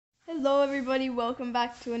Hello everybody, welcome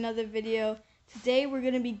back to another video. Today we're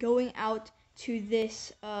going to be going out to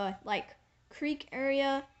this creek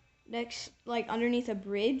area underneath a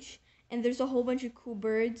bridge, and there's a whole bunch of cool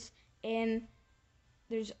birds, and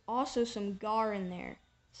there's also some gar in there.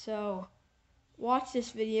 So watch this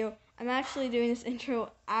video. I'm actually doing this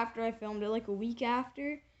intro after I filmed it, like a week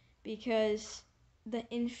after, because the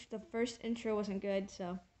first intro wasn't good.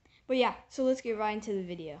 But yeah, so let's get right into the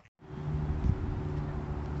video.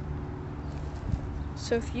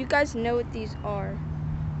 So if you guys know what these are,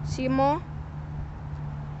 see them all?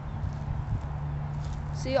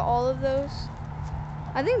 See all of those?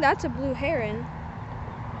 I think that's a blue heron.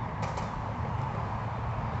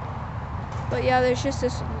 But yeah, there's just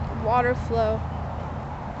this water flow.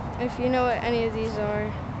 If you know what any of these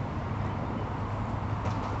are.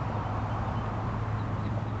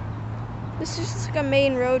 This is just like a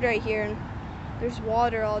main road right here, and there's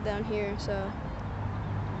water all down here, so.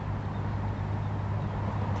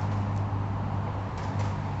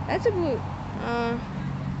 That's a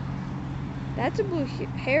blue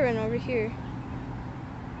heron over here.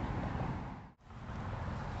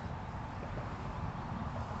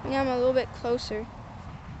 Yeah, I'm a little bit closer.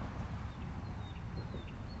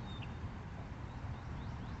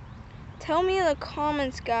 Tell me in the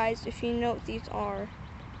comments, guys, if you know what these are.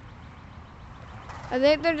 I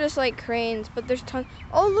think they're just like cranes, but there's tons.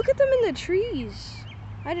 Oh, look at them in the trees.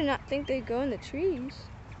 I did not think they'd go in the trees.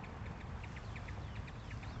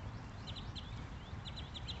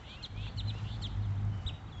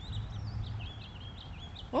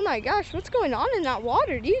 Oh my gosh, what's going on in that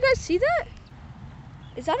water? Do you guys see that?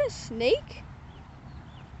 Is that a snake?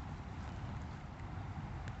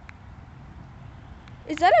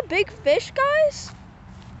 Is that a big fish, guys?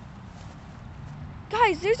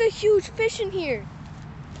 Guys, there's a huge fish in here.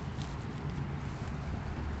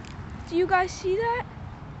 Do you guys see that?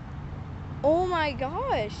 Oh my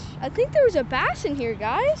gosh. I think there was a bass in here,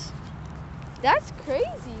 guys. That's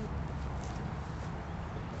crazy.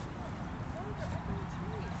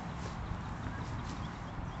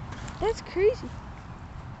 That's crazy.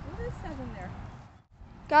 What is that in there?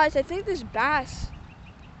 Guys, I think this bass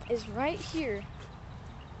is right here.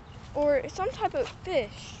 Or some type of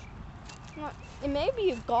fish. It may be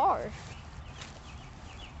a gar.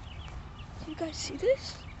 Do you guys see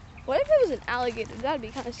this? What if it was an alligator? That'd be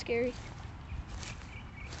kind of scary.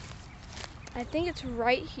 I think it's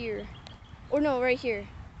right here. Or no, right here.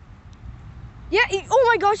 Yeah, oh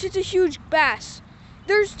my gosh, it's a huge bass.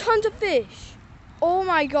 There's tons of fish. Oh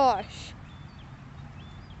my gosh.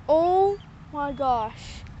 Oh my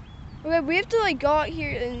gosh. Okay, we have to like go out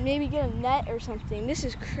here and maybe get a net or something. This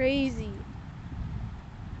is crazy.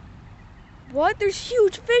 What? There's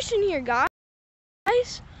huge fish in here, guys.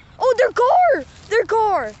 Oh, they're gar! They're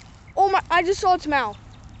gar! Oh my, I just saw its mouth.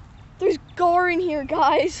 There's gar in here,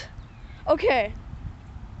 guys. Okay.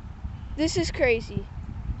 This is crazy.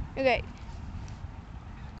 Okay.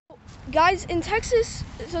 Guys, in Texas,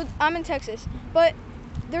 so I'm in Texas, but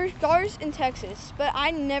there's gars in Texas, but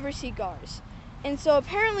I never see gars. And so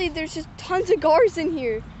apparently there's just tons of gars in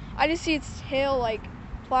here. I just see its tail like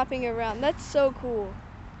flapping around. That's so cool.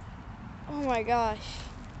 Oh my gosh.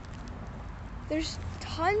 There's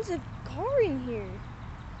tons of gar in here.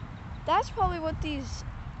 That's probably what these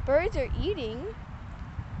birds are eating.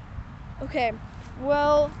 Okay,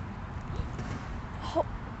 well,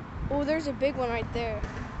 oh, there's a big one right there.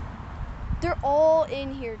 They're all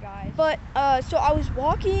in here, guys. But, so I was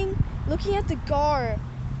walking, looking at the gar,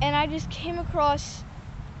 and I just came across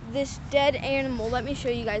this dead animal. Let me show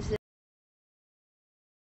you guys this.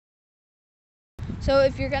 So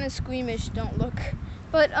if you're kind of squeamish, don't look.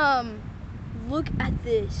 But, look at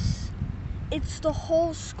this. It's the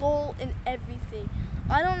whole skull and everything.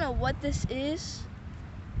 I don't know what this is.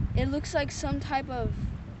 It looks like some type of,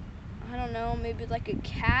 I don't know, maybe like a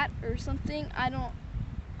cat or something.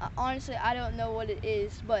 Honestly, I don't know what it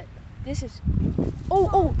is, but this is,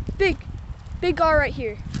 oh, big gar right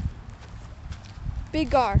here. Big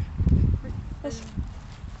gar.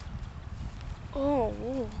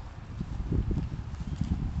 Whoa.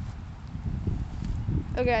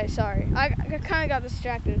 Okay, sorry. I kind of got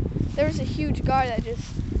distracted. There was a huge gar that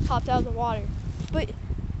just popped out of the water. But,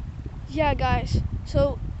 yeah, guys,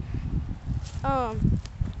 so,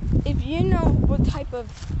 if you know what type of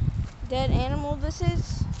dead animal this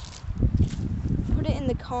is, put it in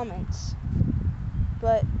the comments.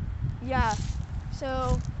 But yeah,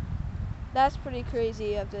 so that's pretty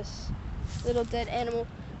crazy of this little dead animal,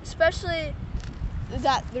 especially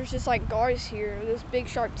that there's just like gars here, this big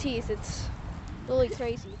sharp teeth. It's really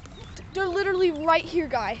crazy. They're literally right here,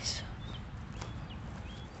 guys.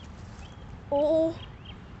 Oh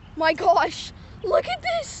My gosh, look at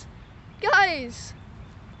this. Guys,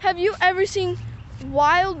 have you ever seen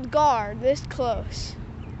wild gar this close?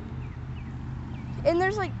 And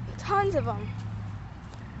there's like tons of them.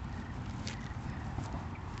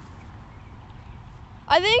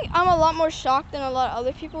 I think I'm a lot more shocked than a lot of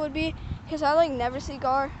other people would be because I like never see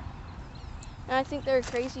gar. And I think they're a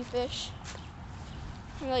crazy fish.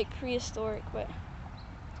 They're like prehistoric, but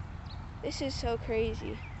this is so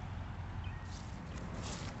crazy.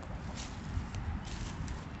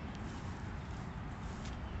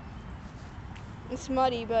 It's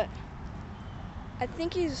muddy, but I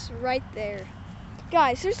think he's right there.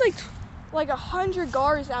 Guys, there's like 100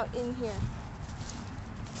 gars out in here.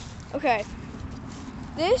 Okay,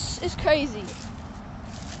 this is crazy.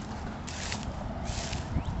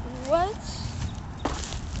 What?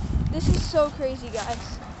 This is so crazy,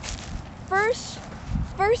 guys. First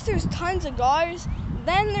there's tons of gars,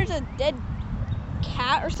 then there's a dead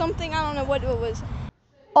cat or something. I don't know what it was.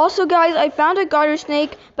 Also, guys, I found a garter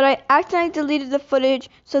snake, but I accidentally deleted the footage,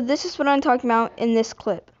 so this is what I'm talking about in this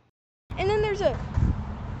clip. And then there's a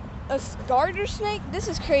garter snake. This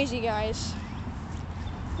is crazy, guys.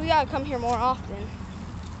 We gotta come here more often.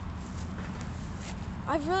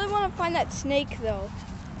 I really want to find that snake, though.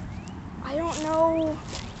 I don't know.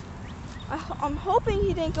 I'm hoping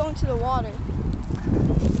he didn't go into the water.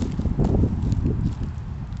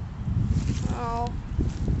 Oh.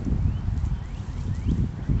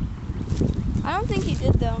 I don't think he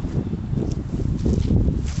did, though.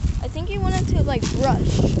 I think he went into like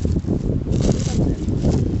brush or something.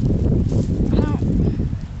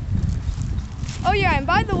 Oh yeah, and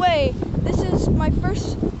by the way, this is my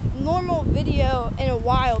first normal video in a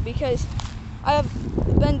while because I've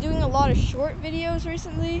been doing a lot of short videos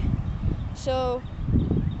recently. So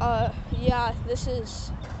yeah, this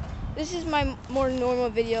is my more normal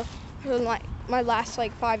video for like my last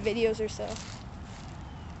like 5 videos or so.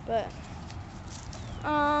 But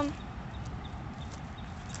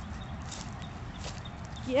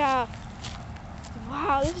yeah.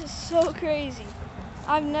 Wow, this is so crazy.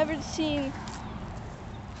 I've never seen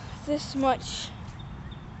this much,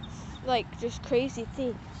 like, just crazy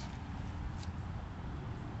things.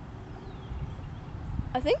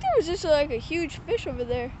 I think there was just like a huge fish over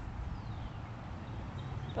there.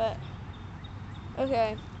 But,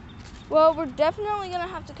 okay. Well, we're definitely gonna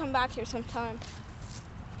have to come back here sometime.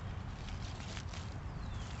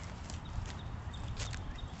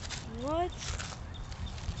 What?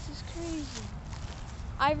 This is crazy.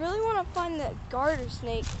 I really want to find that garter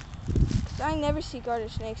snake because I never see garter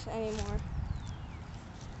snakes anymore.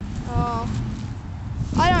 Oh,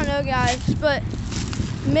 I don't know, guys, but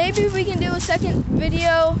maybe we can do a second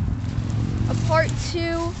video, a part 2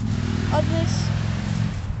 of this.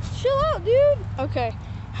 Chill out, dude. Okay,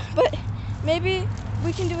 but maybe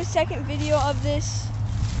we can do a second video of this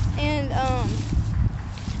and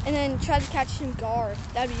then try to catch some gar.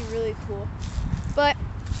 That'd be really cool. But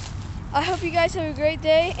I hope you guys have a great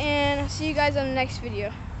day, and I'll see you guys on the next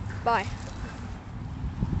video. Bye.